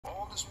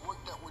this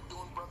work that we're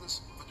doing,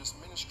 brothers, for this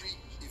ministry,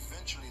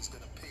 eventually it's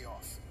going to pay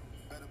off.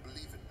 Better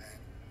believe it, man.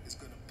 It's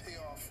going to pay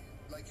off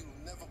like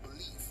you'll never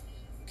believe,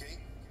 okay?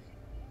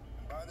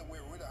 And by the way,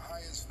 we're the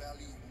highest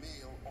value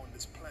male on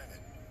this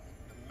planet.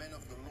 The men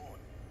of the Lord,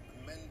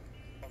 the men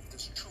of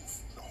this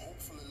truth, the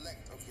hopeful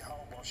elect of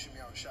Yahweh Bashim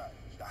Yahushai,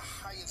 the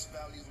highest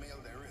value male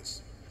there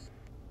is.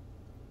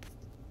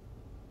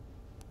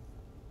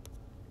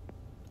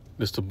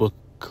 This is the book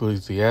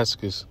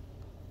Ecclesiastes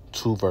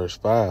 2 verse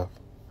 5.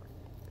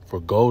 For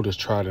gold is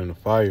tried in the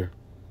fire,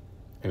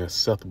 and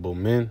acceptable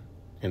men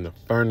in the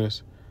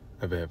furnace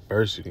of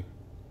adversity.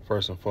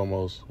 First and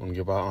foremost, I want to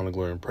give our honor,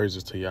 glory, and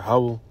praises to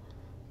Yahweh,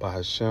 by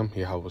Hashem,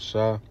 Yahweh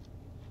Shah,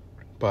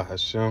 by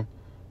Hashem,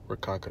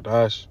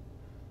 Rakakadash.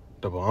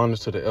 Double honors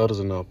to the elders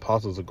and the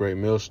apostles, the great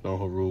millstone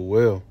who rule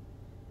well.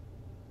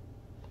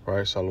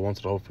 Right, shalom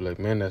to the hopeful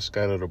elect men that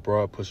scattered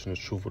abroad, pushing the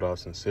truth without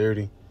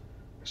sincerity.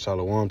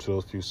 Shalom to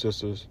those few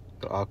sisters,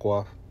 the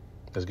Akwaf,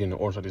 that's getting the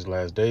orange of these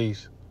last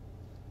days.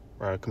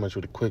 Right, come at you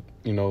with a quick,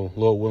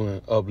 Lord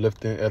willing,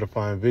 uplifting,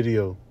 edifying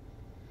video.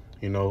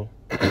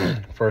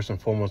 First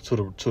and foremost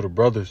to the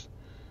brothers,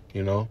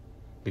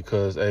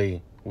 because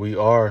we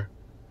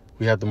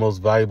have the most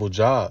valuable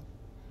job.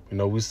 We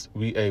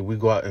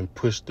go out and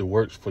push the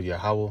works for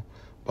Yahweh,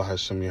 by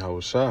Hashem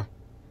Yahweh Shah.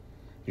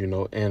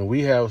 And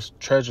we have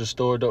treasure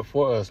stored up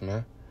for us,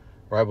 man.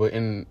 Right, but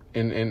in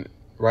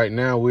right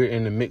now, we're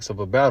in the mix of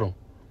a battle.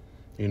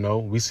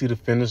 We see the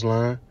finish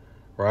line,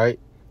 right?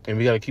 And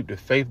we got to keep the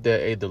faith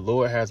that, the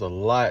Lord has a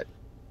lot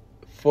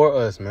for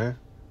us, man.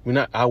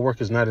 Our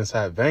work is not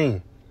inside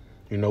vain.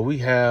 We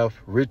have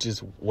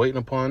riches waiting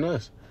upon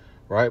us,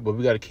 right? But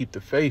we got to keep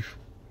the faith.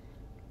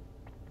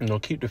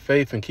 Keep the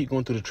faith and keep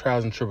going through the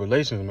trials and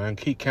tribulations, man.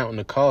 Keep counting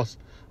the costs,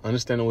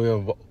 understanding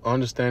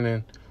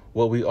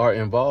what we are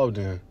involved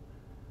in.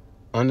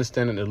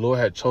 Understanding the Lord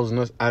had chosen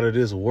us out of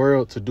this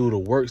world to do the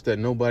works that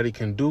nobody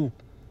can do,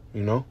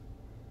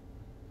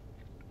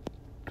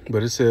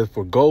 But it says,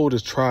 for gold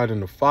is tried in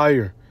the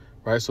fire,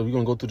 right? So we're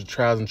going to go through the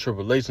trials and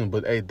tribulations,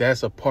 but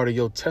that's a part of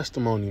your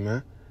testimony,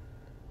 man,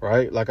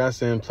 right? Like I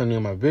said in plenty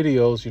of my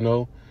videos,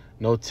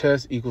 no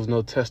test equals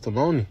no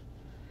testimony.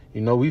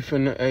 Here we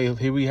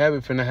have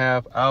it,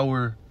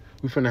 our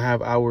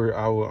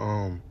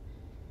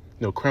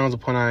crowns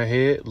upon our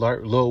head.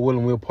 Lord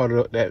willing, we're part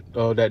of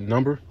that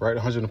number, right?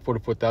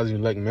 144,000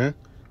 elect men.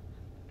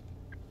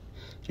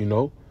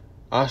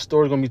 Our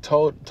story's going to be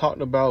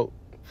talked about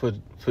for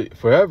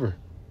forever.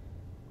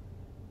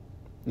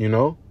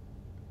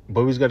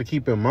 But we just got to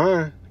keep in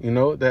mind,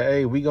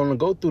 that we gonna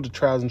go through the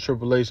trials and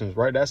tribulations,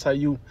 right? That's how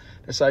you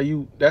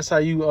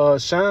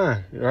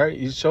shine, right?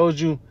 He showed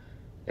you,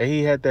 and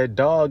he had that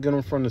dog in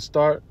him from the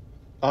start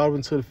all the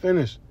way to the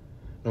finish.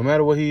 No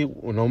matter what he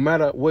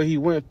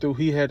went through,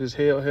 he had his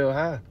head held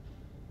high.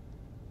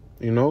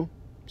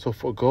 So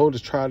for gold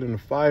is tried in the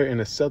fire, and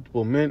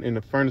acceptable men in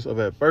the furnace of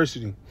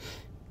adversity.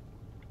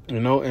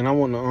 And I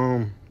want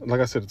to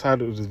like I said, the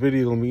title of this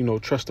video gonna be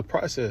trust the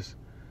process.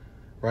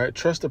 Right?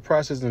 Trust the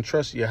process and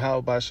trust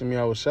Yahweh by Shem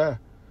Yahweh Shah.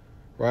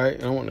 Right?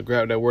 And I want to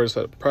grab that word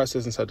inside the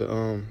process, inside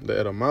the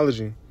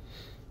etymology.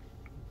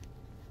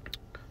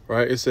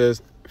 Right? It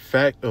says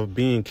fact of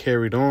being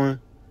carried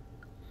on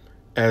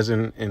as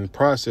in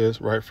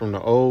process, right? From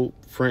the old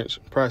French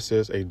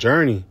process, a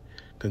journey,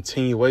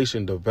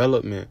 continuation,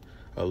 development,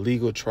 a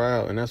legal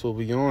trial. And that's what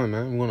we on,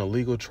 man. We on a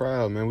legal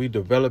trial, man. We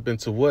develop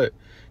into what?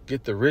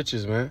 Get the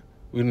riches, man.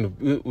 We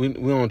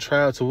on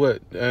trial to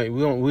what?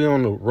 We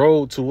on the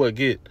road to what?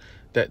 Get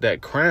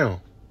that crown,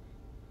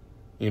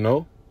 and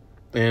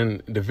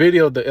the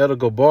video, the Elder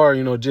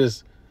Gabar,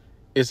 just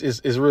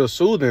it's real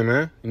soothing,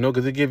 man,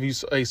 because it gives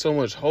you so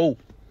much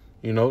hope,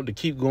 to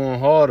keep going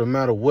hard no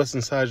matter what's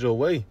inside your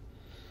way,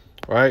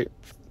 right?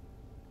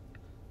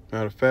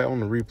 Matter of fact, I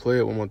want to replay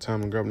it one more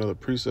time and grab another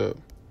precept.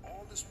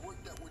 All this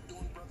work that we're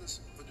doing,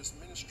 brothers, for this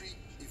ministry,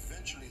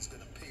 eventually it's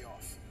going to pay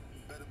off.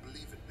 Better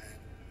believe it, man.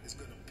 It's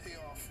going to pay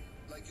off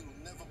like you'll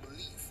never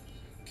believe.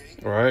 Okay?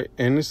 Right,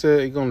 and it said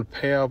it's going to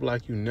pay off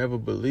like you never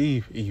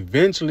believe.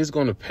 Eventually, it's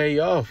going to pay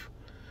off,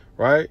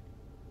 right?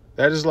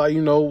 That is like,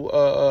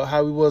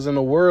 how we was in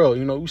the world.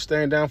 We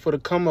staying down for the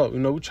come up.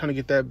 We trying to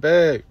get that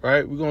bag,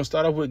 right? We're going to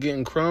start off with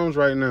getting crumbs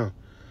right now.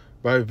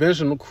 But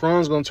eventually, the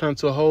crumbs going to turn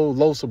to a whole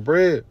loaf of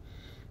bread,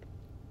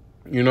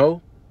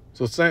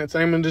 So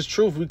same in this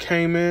truth. We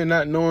came in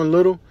not knowing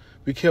little.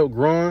 We kept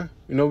growing.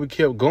 We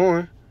kept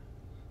going,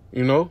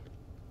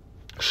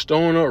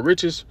 storing up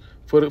riches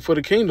for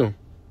the kingdom.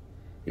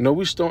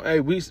 We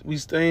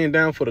staying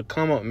down for the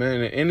come up,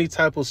 man. And any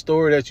type of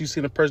story that you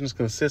see the person's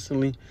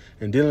consistently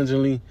and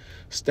diligently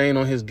staying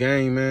on his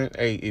game, man,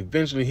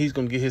 eventually he's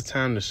gonna get his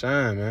time to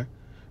shine, man.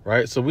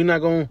 Right? So we're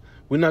not gonna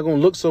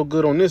look so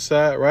good on this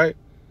side, right?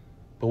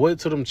 But wait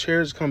till them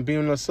chairs come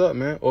beaming us up,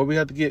 man. Or we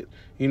have to get,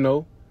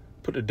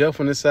 put the death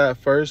on this side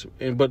first,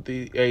 but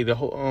the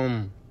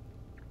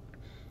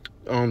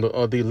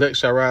elect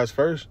shall rise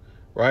first,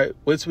 right?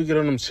 Wait till we get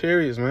on them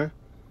chariots, man.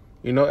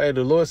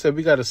 The Lord said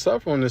we got to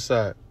suffer on this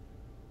side.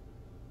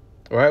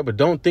 All right, but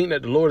don't think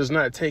that the Lord is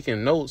not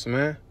taking notes,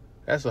 man.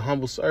 That's a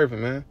humble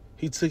servant, man.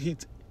 He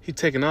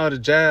taking all the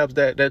jabs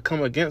that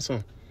come against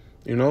him,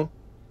 you know.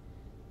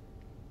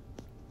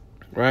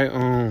 Right?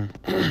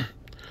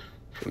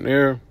 From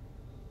there,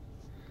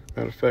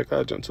 matter of fact,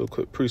 I'll jump to a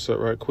quick precept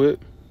right quick.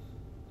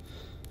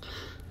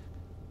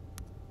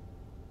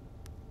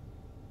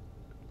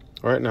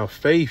 All right, now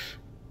faith,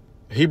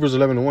 Hebrews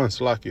 11:1,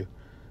 Salakia.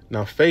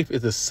 Now faith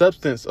is the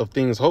substance of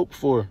things hoped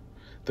for,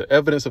 the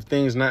evidence of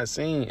things not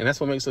seen. And that's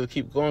what makes us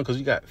keep going, because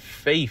you got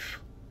faith.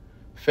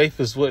 Faith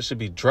is what should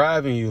be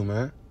driving you,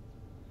 man.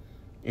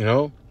 You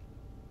know?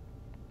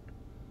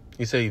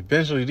 He said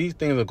eventually these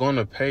things are going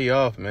to pay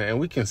off, man. And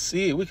we can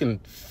see it. We can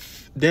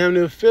damn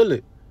near feel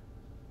it.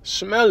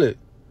 Smell it.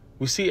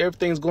 We see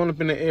everything's going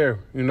up in the air,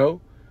 you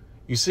know?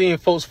 You seeing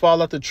folks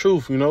fall out the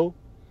truth, you know?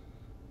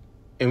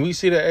 And we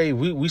see that, hey,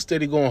 we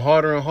steady going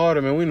harder and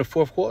harder, man. We in the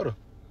fourth quarter.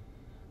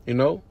 You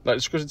know? Like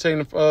the scripture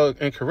telling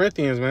in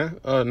Corinthians, man,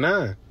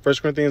 9. 1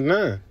 Corinthians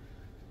 9.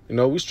 You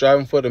know, we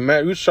striving for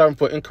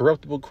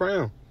incorruptible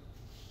crown.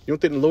 You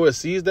don't think the Lord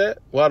sees that?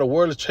 While the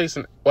world is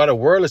chasing after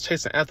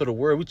the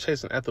world, we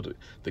chasing after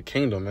the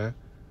kingdom, man.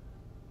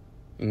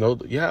 You know,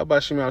 Yahweh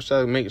Shemi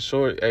outside make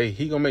sure, hey,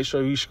 he gonna make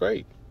sure you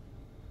straight.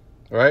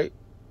 Right?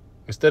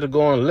 Instead of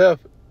going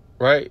left,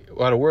 right?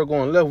 While the world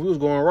going left, we was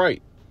going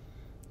right.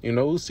 You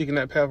know, we was seeking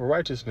that path of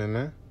righteousness,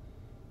 man.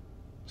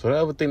 So don't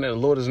ever think that the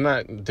Lord is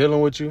not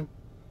dealing with you.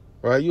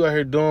 Right? You out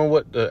here doing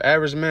what the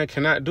average man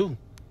cannot do.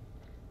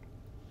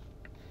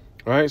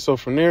 All right, so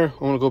from there,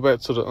 I want to go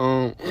back to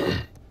the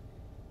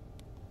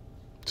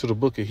to the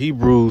book of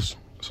Hebrews.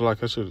 So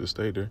like I should have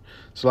stayed there.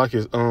 So like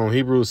it's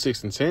Hebrews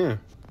 6:10.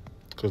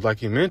 Because like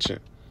he mentioned,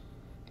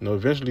 you know,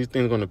 eventually these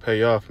things are going to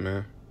pay off,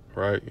 man.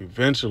 Right?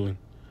 Eventually.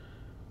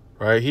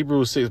 Right?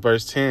 Hebrews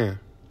 6:10.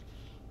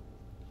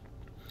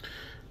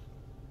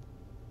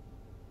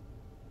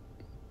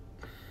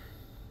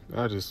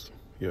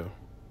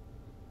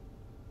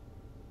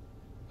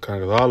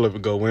 Kind of all of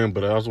it go in,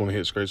 but I also want to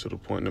hit straight to the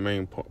point, the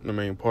main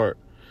part,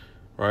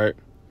 right?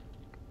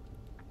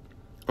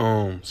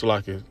 So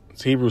like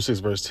it's Hebrews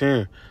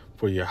 6:10,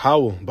 for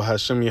Yahweh,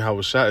 Bahashem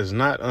Yahweh Shah, is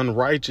not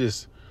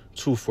unrighteous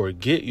to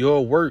forget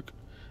your work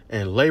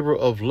and labor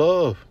of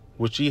love,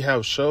 which ye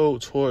have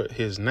showed toward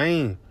his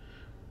name,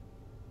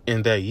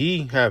 and that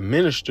ye have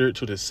ministered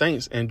to the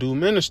saints and do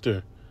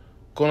minister,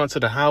 going out to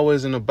the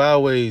highways and the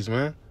byways,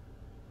 man.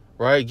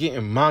 Right?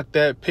 Getting mocked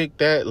at,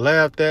 picked at,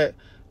 laughed at,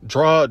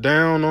 drawed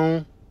down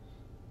on,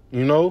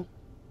 you know.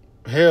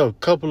 Hell,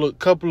 couple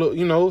of,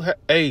 you know,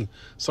 hey,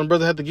 some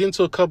brother had to get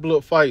into a couple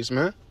of fights,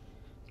 man,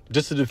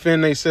 just to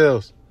defend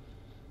themselves.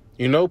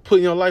 You know,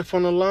 putting your life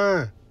on the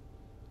line.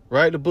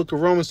 Right? The book of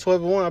Romans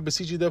 12:1, I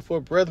beseech you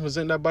therefore, brethren,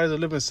 present thy body as a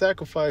living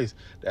sacrifice.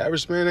 The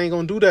average man ain't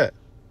gonna do that.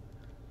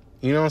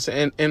 You know what I'm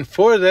saying? And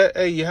for that,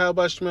 hey,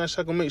 Yahweh Shema,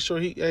 I can make sure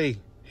hey,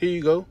 here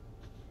you go.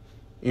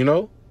 You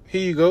know,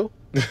 here you go.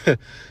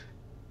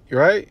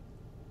 Right?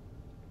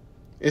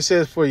 It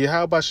says, for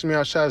Yahweh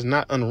Shema Shah is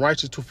not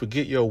unrighteous to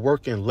forget your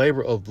work and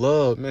labor of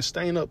love. Man,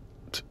 staying up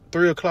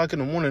 3 o'clock in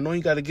the morning. No,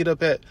 you got to get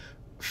up at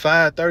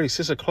 5:30,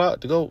 6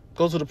 o'clock to go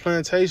to the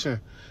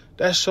plantation.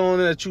 That's showing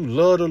that you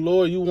love the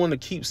Lord. You want to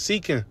keep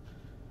seeking,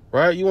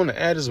 right? You want to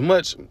add as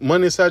much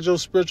money inside your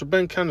spiritual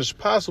bank account as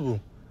possible,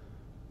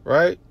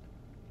 right?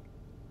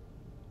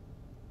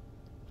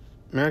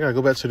 Man, I got to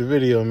go back to the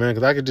video, man,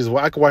 because I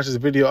could watch this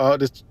video,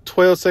 this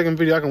 12-second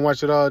video, I can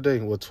watch it all day.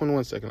 Well,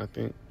 21 second, I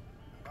think.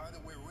 By the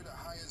way, we're the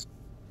highest.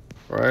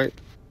 Right?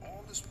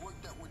 All this work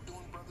that we're doing,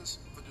 brothers,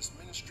 for this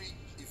ministry,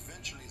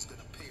 eventually is going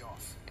to pay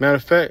off. Matter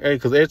of fact, hey,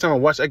 because every time I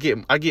watch, I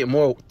get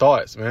more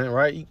thoughts, man,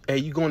 right? Hey,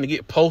 you going to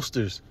get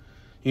posters,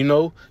 you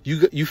know?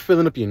 You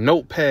filling up your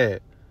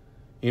notepad,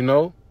 you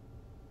know?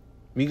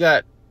 You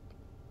got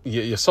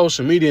your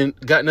social media and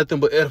got nothing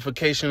but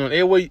edification on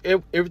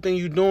everything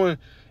you doing.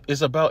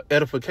 It's about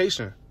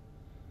edification.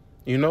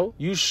 You know,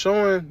 you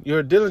showing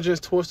your diligence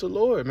towards the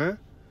Lord, man.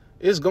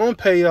 It's going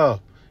to pay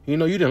off. You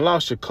know, you done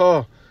lost your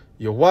car,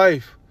 your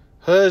wife,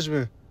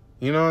 husband,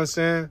 you know what I'm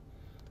saying?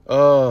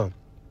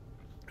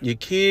 Your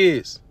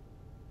kids,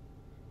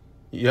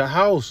 your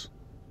house,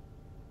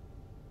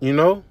 you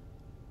know,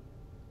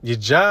 your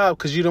job,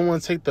 because you don't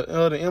want to take the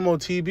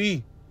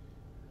MOTB,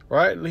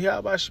 right?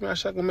 Yahweh Shema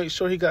Shah can make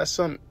sure he got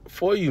something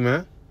for you,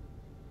 man.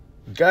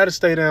 Got to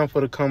stay down for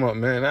the come up,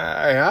 man.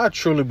 I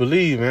truly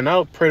believe, man.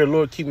 I pray the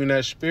Lord keep me in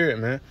that spirit,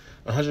 man.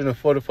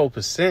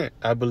 144%,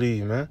 I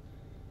believe, man.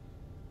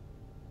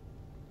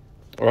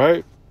 All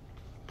right.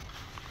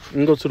 You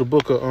can go to the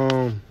book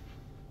of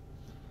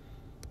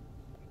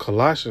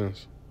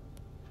Colossians.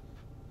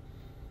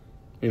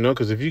 You know,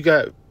 because if you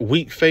got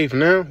weak faith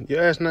now,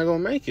 your ass not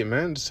going to make it,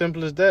 man. As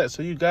simple as that.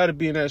 So you got to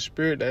be in that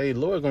spirit that, hey,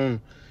 Lord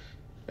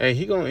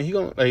he gonna,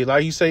 hey,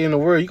 like you say in the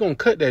word, he going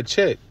to cut that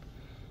check.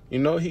 You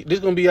know, this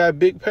going to be our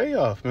big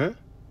payoff, man.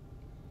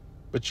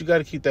 But you got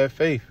to keep that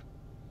faith,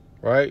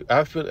 right?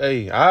 I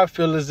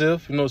feel as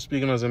if, you know,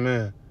 speaking as a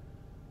man,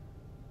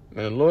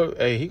 man, Lord,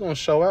 hey, he going to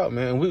show out,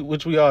 man.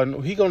 Which we all know,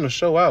 he going to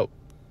show out.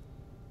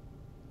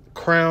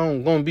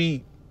 Crown going to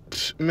be,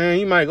 man,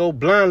 you might go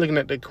blind looking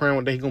at that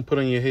crown that he going to put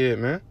on your head,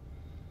 man.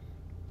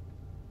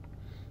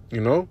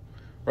 You know?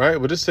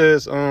 right? But it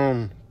says,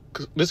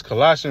 this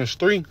Colossians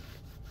 3,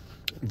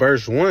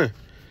 verse 1.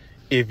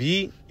 If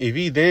ye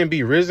then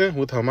be risen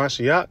with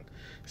Hamashiach,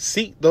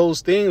 seek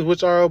those things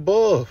which are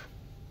above,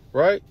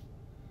 right?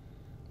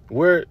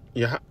 Where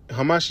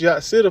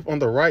Hamashiach sitteth on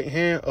the right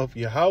hand of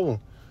Yahweh,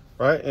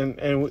 right?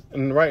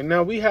 And right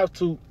now we have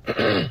to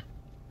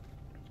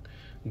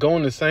go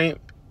in the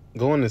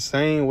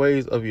same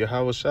ways of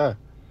Yahweh Shai.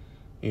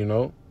 You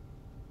know,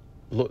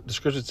 look, the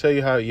scriptures tell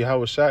you how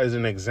Yahweh Shai is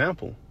an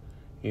example.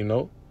 You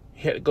know,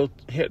 he had to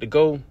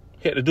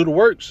do the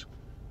works.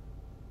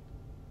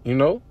 You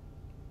know,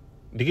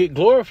 to get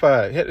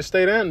glorified. He had to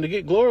stay down to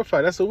get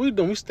glorified. That's what we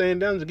do. We staying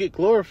down to get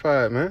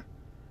glorified, man.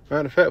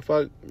 Matter of fact, if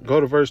I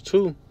go to verse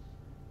 2,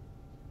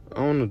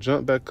 I want to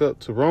jump back up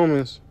to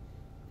Romans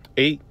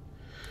 8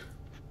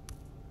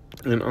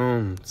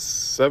 and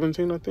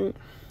 17, I think.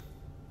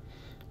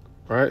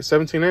 Right,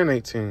 17 and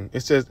 18.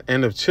 It says,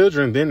 and of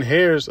children, then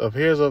heirs of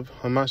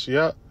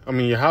Hamashiach,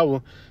 Yahweh,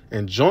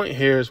 and joint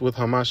heirs with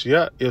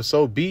Hamashiach, if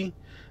so be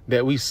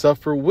that we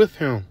suffer with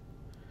him,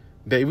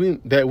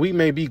 that we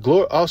may be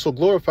also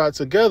glorified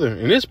together.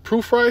 And it's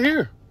proof right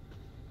here.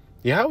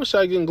 Yahweh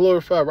Shai getting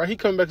glorified, right? He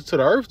coming back to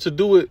the earth to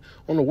do it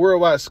on a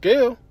worldwide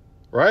scale,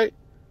 right?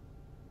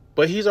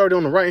 But he's already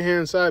on the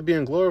right-hand side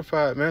being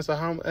glorified, man. So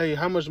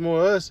how much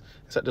more us?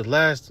 It's like the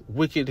last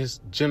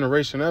wickedest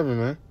generation ever,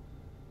 man.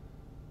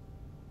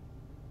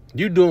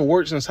 You doing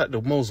works inside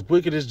the most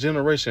wickedest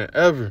generation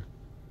ever.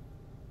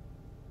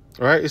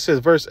 Right? It says,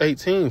 verse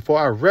 18, for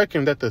I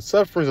reckon that the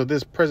sufferings of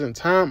this present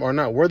time are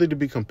not worthy to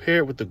be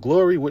compared with the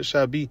glory which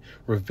shall be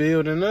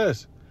revealed in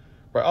us.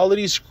 Right? All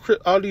these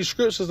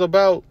scriptures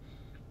about,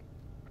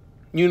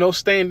 you know,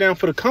 staying down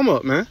for the come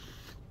up, man.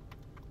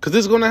 Because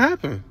it's going to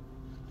happen.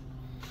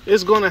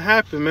 It's going to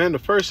happen, man. The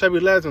first shall be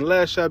last and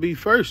last shall be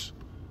first.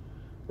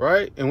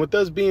 Right? And with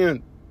us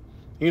being,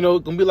 you know,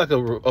 going to be like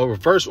a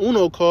reverse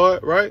Uno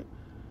card, right?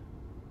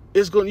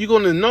 You're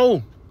going to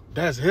know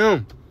that's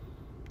him.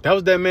 That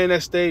was that man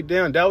that stayed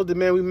down. That was the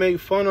man we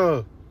made fun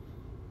of.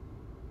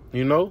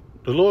 You know,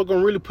 the Lord going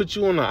to really put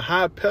you on a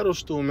high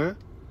pedestal, man.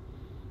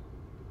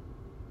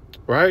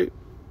 Right?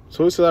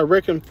 So it says, I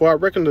reckon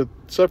the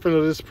sufferings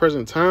of this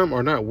present time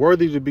are not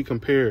worthy to be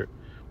compared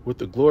with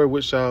the glory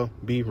which shall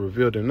be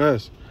revealed in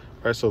us.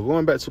 All right, so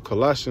going back to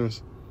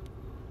Colossians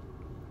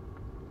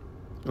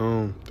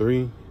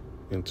 3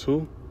 and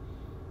 2.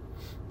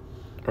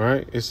 All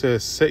right, it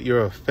says, set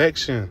your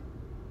affection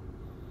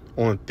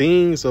on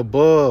things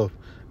above,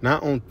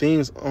 not on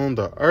things on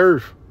the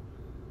earth.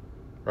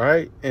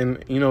 Right?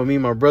 And, you know, me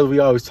and my brother, we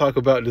always talk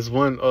about this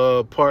one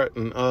part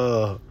in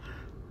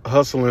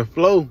Hustle and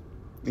Flow.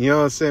 You know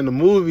what I'm saying? The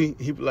movie,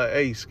 he be like,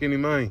 hey, skinny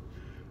man,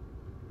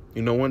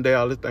 you know, one day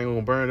all this thing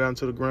gonna burn down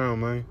to the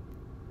ground, man.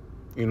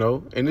 You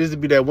know? And this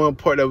would be that one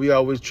part that we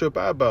always trip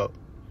out about.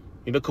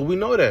 You know, because we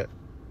know that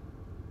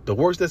the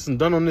works that's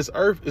done on this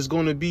earth is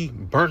going to be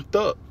burnt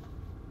up.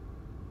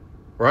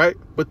 Right?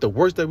 But the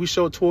works that we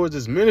show towards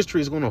this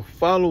ministry is going to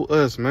follow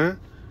us, man.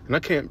 And I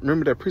can't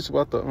remember that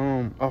precept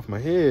off off my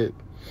head.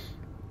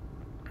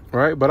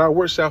 Right? But our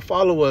works shall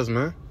follow us,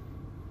 man.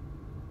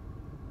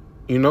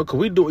 You know, cause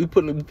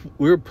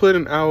we're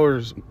putting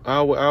our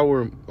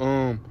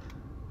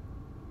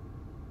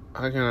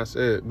how can I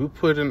say it? We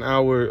put in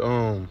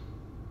our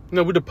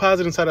we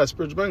deposit inside our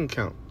spiritual bank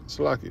account. It's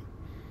like it.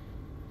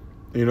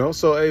 You know,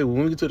 so hey,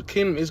 when we get to the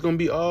kingdom, it's gonna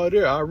be all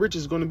there. Our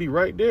riches is gonna be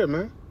right there,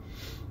 man.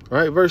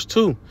 Right, verse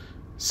 2.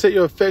 Set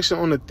your affection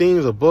on the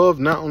things above,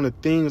 not on the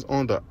things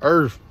on the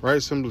earth.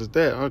 Right, simple as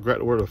that. I'll grab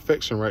the word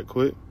affection right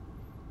quick.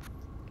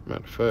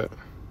 Matter of fact.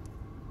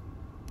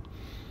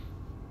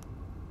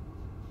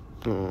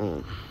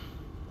 You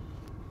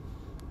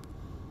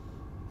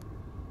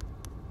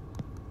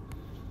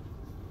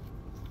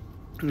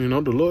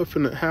know, the Lord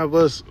finna have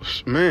us,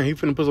 man, he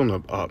finna put us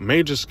on a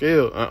major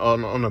scale,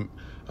 on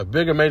a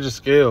bigger major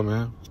scale,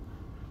 man.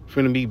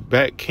 Finna be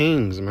back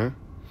kings, man.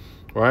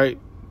 Right?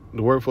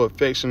 The word for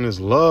affection is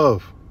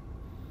love.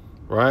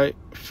 Right?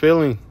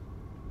 Feeling,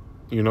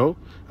 you know,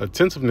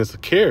 attentiveness,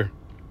 care.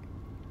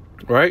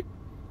 Right?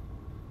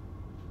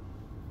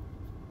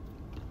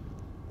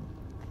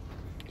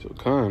 So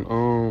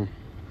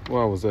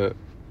where was that?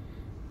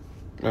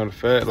 Matter of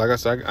fact, like I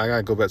said, I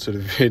gotta go back to the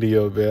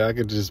video, man. I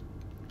could just,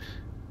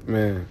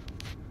 man,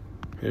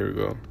 here we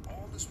go.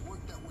 All this work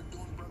that we're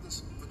doing,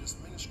 brothers, for this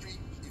ministry,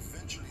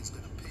 eventually it's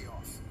gonna pay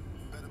off.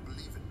 You better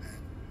believe it, man.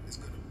 It's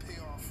gonna pay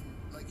off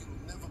like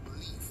you'll never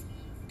believe.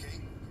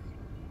 Okay?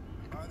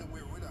 By the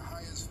way, we're the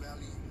highest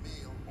value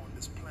male on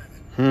this planet.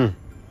 The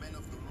men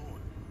of the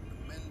Lord, the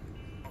men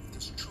of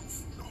this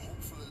truth, the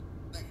hopeful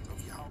elect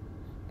of Yahweh.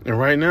 And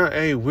right now,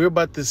 hey, we're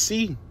about to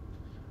see.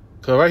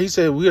 Cause right, he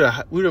said we're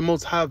the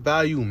most high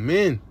value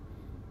men,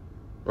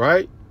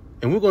 right?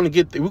 And we're gonna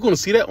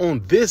see that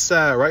on this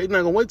side, right? You're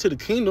not gonna wait till the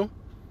kingdom,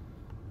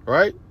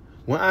 right?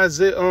 When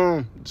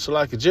Isaiah, so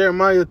like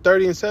Jeremiah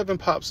 30:7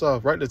 pops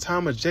off, right? The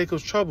time of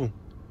Jacob's trouble.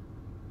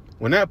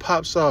 When that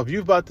pops off,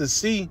 you're about to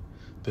see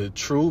the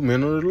true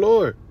men of the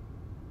Lord,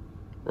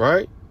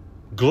 right?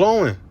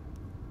 Glowing,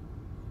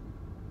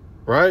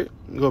 right?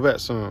 Go back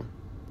some.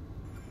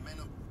 The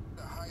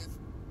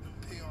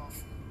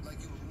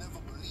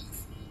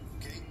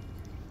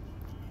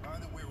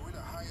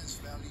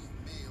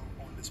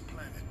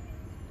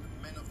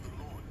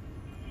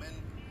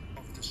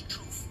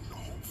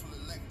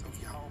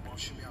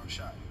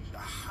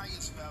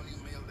highest value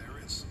male there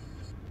is.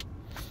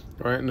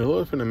 Right, and the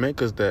Lord finna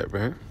make us that,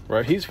 man.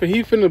 Right, he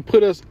finna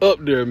put us up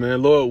there,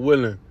 man. Lord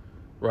willing.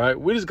 Right,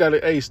 we just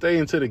gotta stay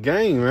into the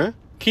game, man.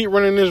 Keep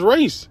running this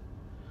race.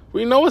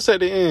 We know it's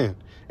at the end.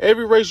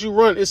 Every race you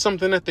run, it's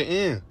something at the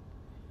end.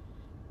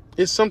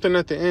 It's something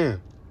at the end.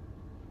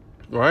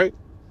 Right?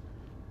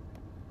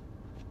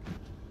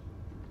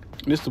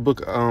 This is the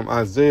book of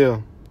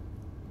Isaiah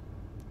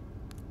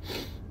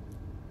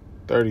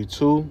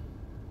 32.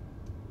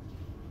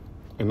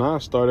 And I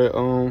started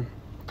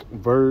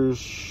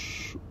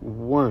verse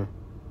 1.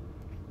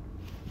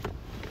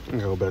 I'm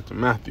gonna go back to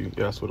Matthew.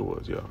 Yeah, that's what it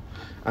was, y'all.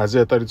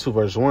 Isaiah 32,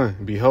 verse 1.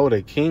 Behold,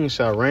 a king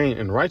shall reign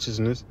in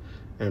righteousness,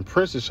 and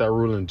princes shall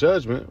rule in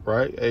judgment,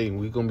 right? Hey,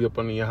 we gonna be up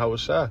under Yahweh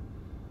Shai.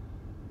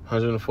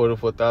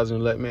 144,000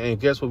 elect men. And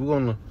guess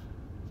what?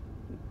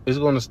 It's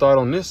gonna start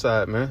on this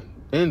side, man.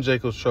 In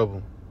Jacob's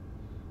trouble.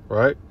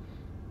 Right?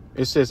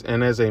 It says,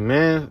 and a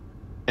man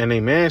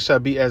shall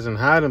be as in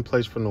hiding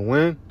place from the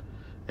wind,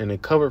 and a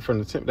covered from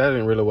the temp. That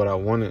ain't really what I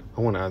wanted.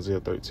 I wanted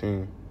Isaiah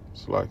 13.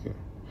 It's like it.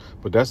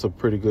 But that's a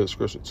pretty good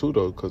scripture too,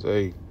 though, because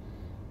in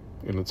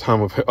the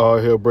time of all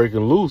hell breaking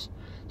loose,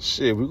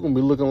 shit, we're gonna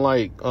be looking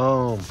like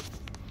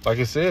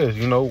it says,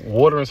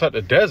 water inside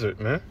the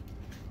desert, man.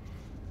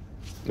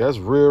 That's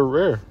real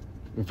rare.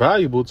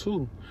 Valuable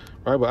too.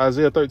 Right? But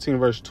Isaiah 13,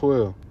 verse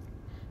 12.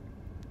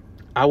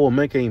 I will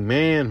make a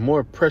man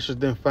more precious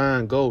than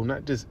fine gold,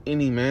 not just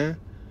any man.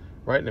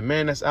 Right? The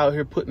man that's out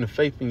here putting the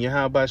faith in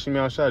Yahweh Shem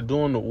Yahushua,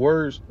 doing the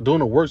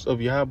works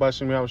of Yahweh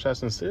Shem Yahushua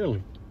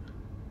sincerely.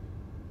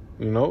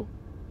 And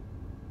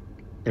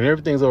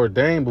everything's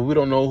ordained, but we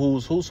don't know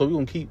who's who, so we're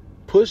going to keep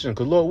pushing,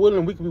 because Lord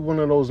willing, we could be one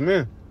of those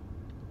men.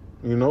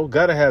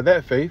 Gotta have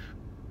that faith.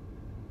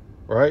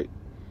 Right?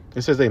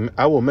 It says,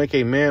 I will make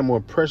a man more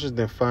precious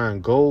than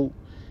fine gold,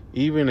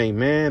 even a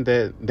man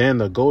than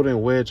the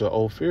golden wedge of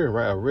Ophir,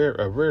 right? A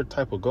rare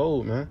type of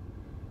gold, man.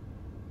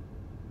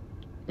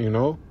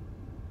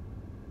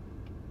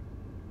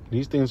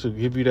 These things will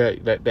give you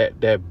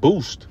that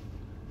boost,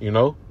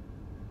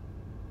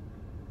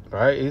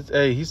 Right?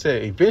 He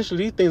said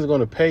eventually these things are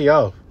gonna pay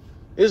off.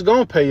 It's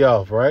gonna pay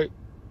off, right?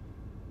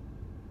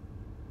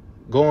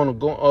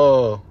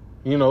 Being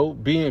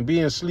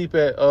sleepy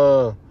at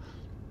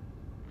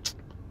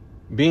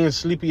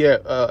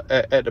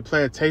the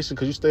plantation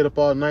because you stayed up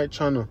all night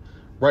trying to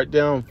write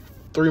down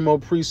 3 more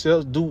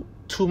precepts, do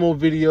 2 more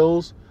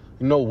videos,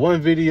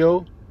 1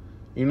 video,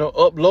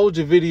 upload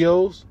your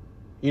videos,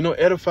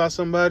 edify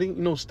somebody,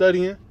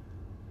 studying.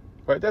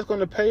 Right? That's going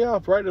to pay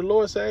off, right? The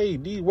Lord say, hey,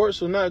 these works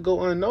will not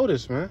go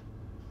unnoticed, man.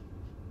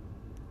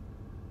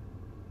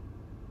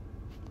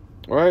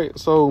 Right?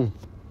 So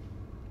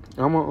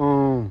I'm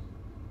gonna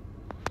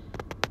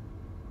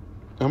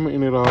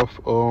end it off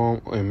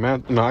in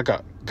math. No, I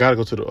gotta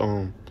go to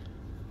the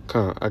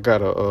I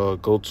gotta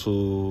go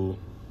to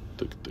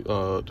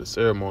the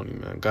ceremony,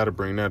 man. Gotta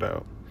bring that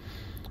out.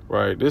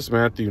 Right. This is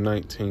Matthew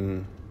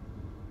 19.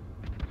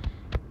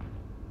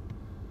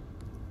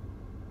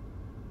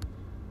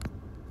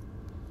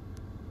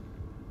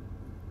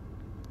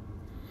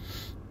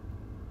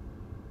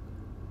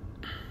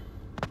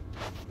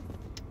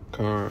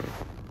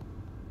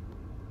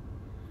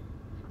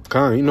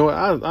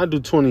 I do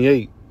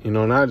 28,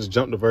 and I just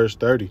jump to verse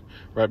 30,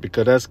 right?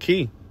 Because that's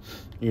key,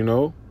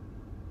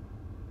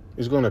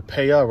 It's going to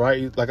pay off,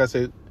 right? Like I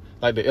said,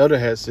 like the elder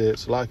had said,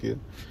 Salakia,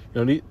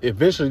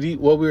 eventually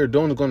what we are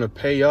doing is going to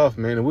pay off,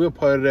 man. And we're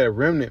part of that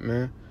remnant,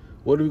 man.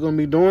 What are we going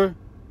to be doing?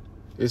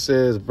 It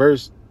says,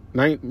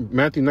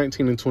 Matthew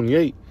 19 and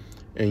 28,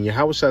 and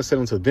Yahweh shall say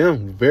unto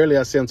them, verily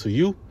I say unto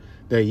you,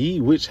 that ye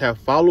which have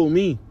followed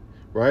me,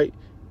 right,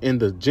 in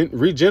the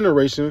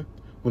regeneration,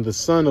 when the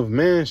Son of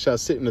Man shall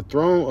sit in the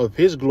throne of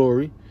his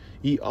glory,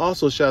 ye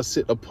also shall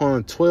sit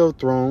upon 12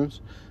 thrones,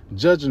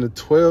 judging the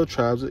 12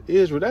 tribes of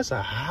Israel. That's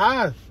a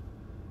high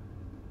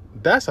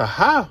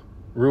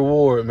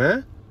reward,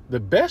 man. The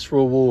best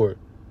reward.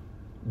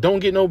 Don't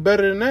get no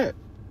better than that.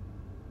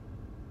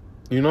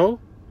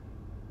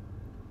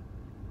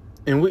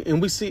 And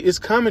we see it's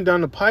coming down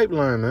the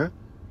pipeline, man.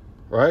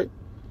 Right?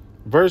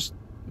 Verse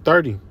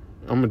 30.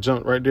 I'm going to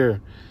jump right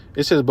there.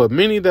 It says, but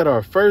many that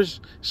are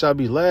first shall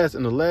be last,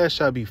 and the last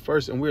shall be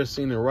first. And we're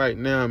seeing it right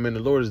now, man.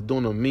 The Lord is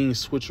doing a mean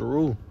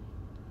switcheroo,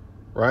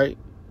 right?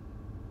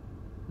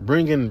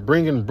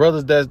 Bringing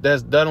brothers that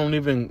don't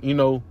even,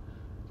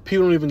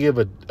 people don't even give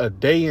a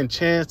day and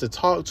chance to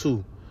talk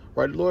to,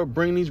 right? The Lord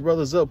bring these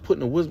brothers up, putting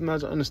the wisdom,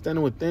 knowledge, and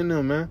understanding within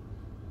them, man.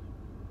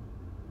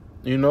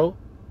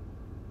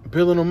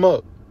 Building them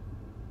up,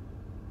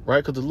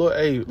 right? Because the Lord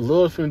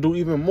finna do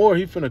even more.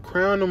 He finna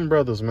crown them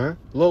brothers, man.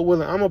 Lord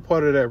willing, I'm a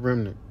part of that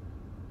remnant.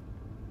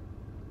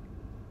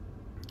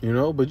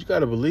 But you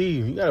gotta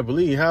believe. You gotta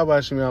believe. How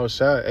about Shem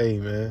Yahushua? Hey,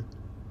 man.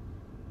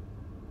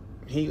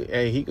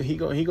 He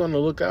gonna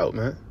look out,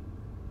 man.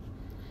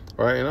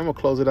 All right, and I'm gonna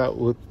close it out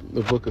with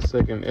the book of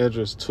 2nd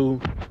Esdras 2.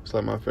 It's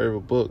like my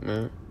favorite book,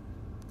 man.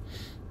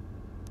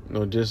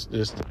 Just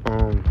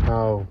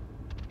how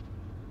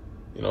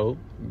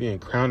being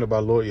crowned by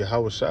Lord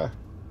Yahweh Shai.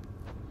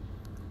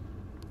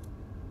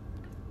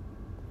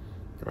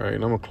 All right,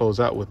 and I'm going to close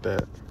out with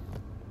that.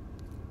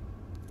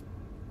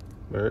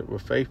 Right? Where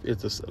faith is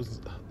the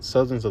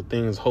substance of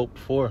things hoped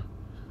for,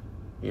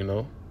 you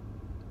know,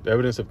 the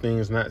evidence of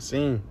things not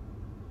seen.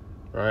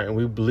 Right? And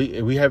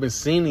we haven't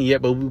seen it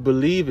yet, but we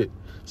believe it.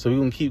 So we're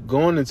going to keep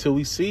going until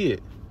we see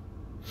it.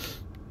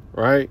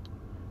 Right?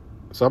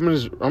 So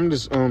I'm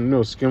just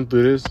skim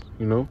through this,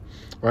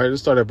 Right?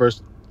 Let's start at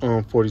verse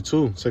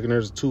 42. 2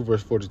 Ezra 2,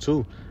 verse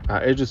 42.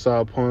 I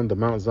saw upon the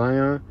Mount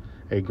Zion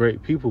a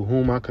great people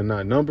whom I could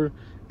not number,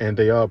 and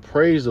they all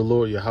praised the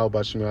Lord Yahweh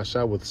B'Shem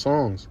Yahshua with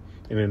songs.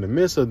 And in the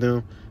midst of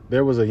them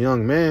there was a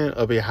young man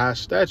of a high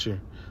stature,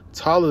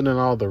 taller than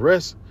all the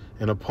rest,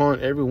 and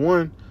upon every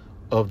one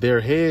of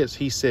their heads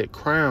he set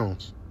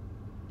crowns.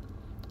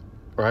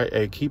 Right?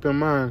 And keep in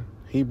mind,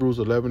 Hebrews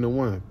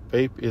 11:1.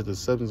 Faith is the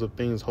substance of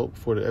things hoped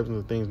for, the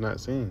evidence of things not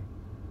seen.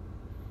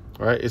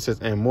 Right? It says,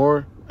 and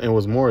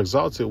was more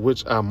exalted,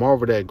 which I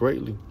marveled at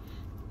greatly.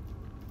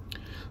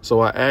 So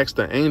I asked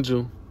the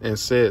angel and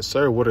said,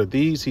 Sir, what are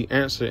these? He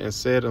answered and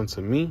said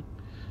unto me,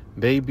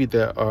 they be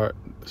that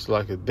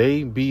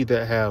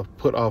have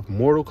put off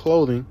mortal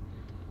clothing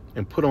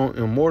and put on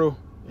immortal,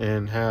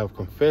 and have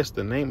confessed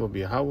the name of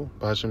Yahweh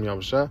B'Shem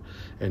Yahshua,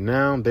 and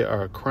now they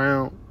are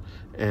crowned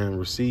and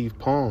receive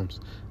palms.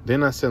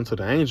 Then I said unto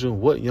the angel,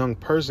 what young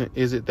person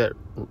is it that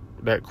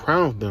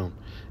crowneth them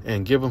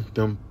and giveth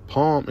them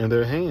palm in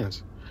their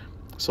hands?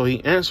 So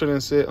he answered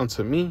and said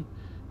unto me,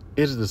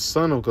 it is the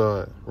Son of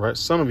God, right?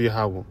 Son of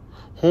Yahweh,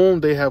 whom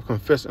they have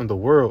confessed in the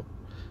world.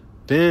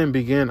 Then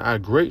began I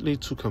greatly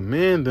to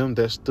commend them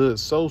that stood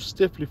so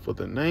stiffly for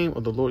the name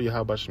of the Lord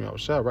Yahweh B'Shem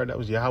Yahshua, right? That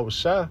was Yahweh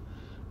Shah,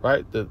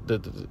 right?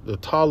 The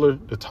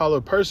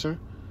taller person,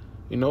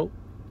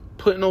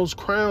 putting those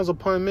crowns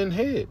upon men's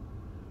head,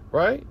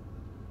 right?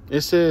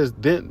 It says,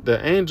 then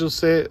the angel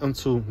said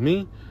unto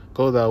me,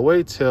 go thy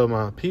way, tell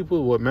my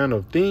people what manner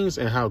of things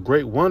and how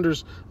great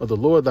wonders of the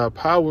Lord thy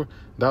power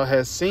thou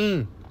hast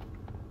seen.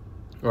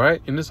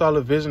 Right? And this all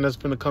a vision that's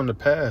going to come to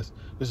pass.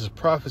 This is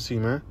prophecy,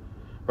 man.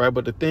 Right?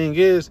 But the thing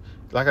is,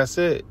 like I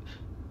said,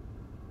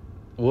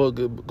 well,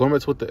 going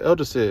back to what the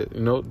elder said,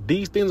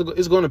 these things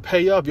is going to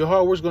pay off. Your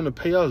hard work is going to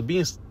pay off.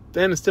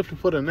 Standing stiffly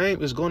for the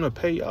name is going to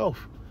pay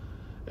off.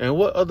 And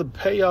what other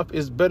payoff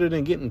is better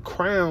than getting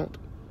crowned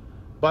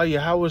by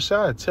Yahweh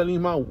Shai, telling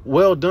you,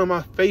 well done,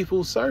 my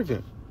faithful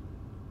servant.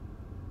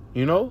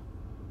 And I'm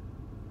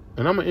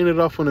going to end it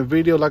off on the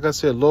video. Like I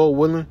said, Lord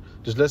willing,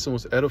 this lesson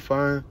was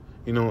edifying,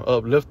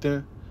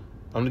 uplifting.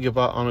 I'm going to give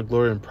out honor,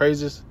 glory, and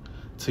praises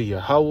to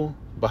Yahweh,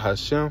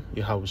 Bahashem,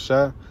 Yahweh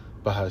Shai,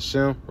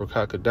 Bahashem,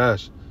 Ruach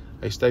Kadash.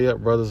 Hey, stay up,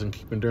 brothers, and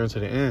keep enduring to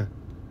the end.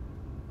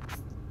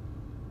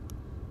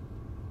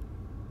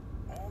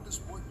 All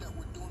this work that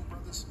we're doing,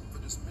 brothers, for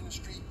this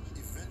ministry,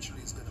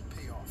 eventually it's going to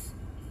pay off.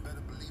 You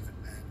better believe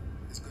it, man.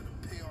 It's going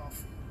to pay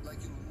off like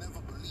you'll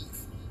never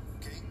believe,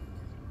 okay?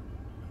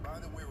 And by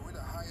the way, we're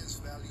the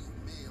highest value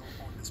male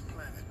on this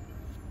planet,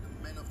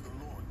 the men of the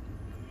Lord.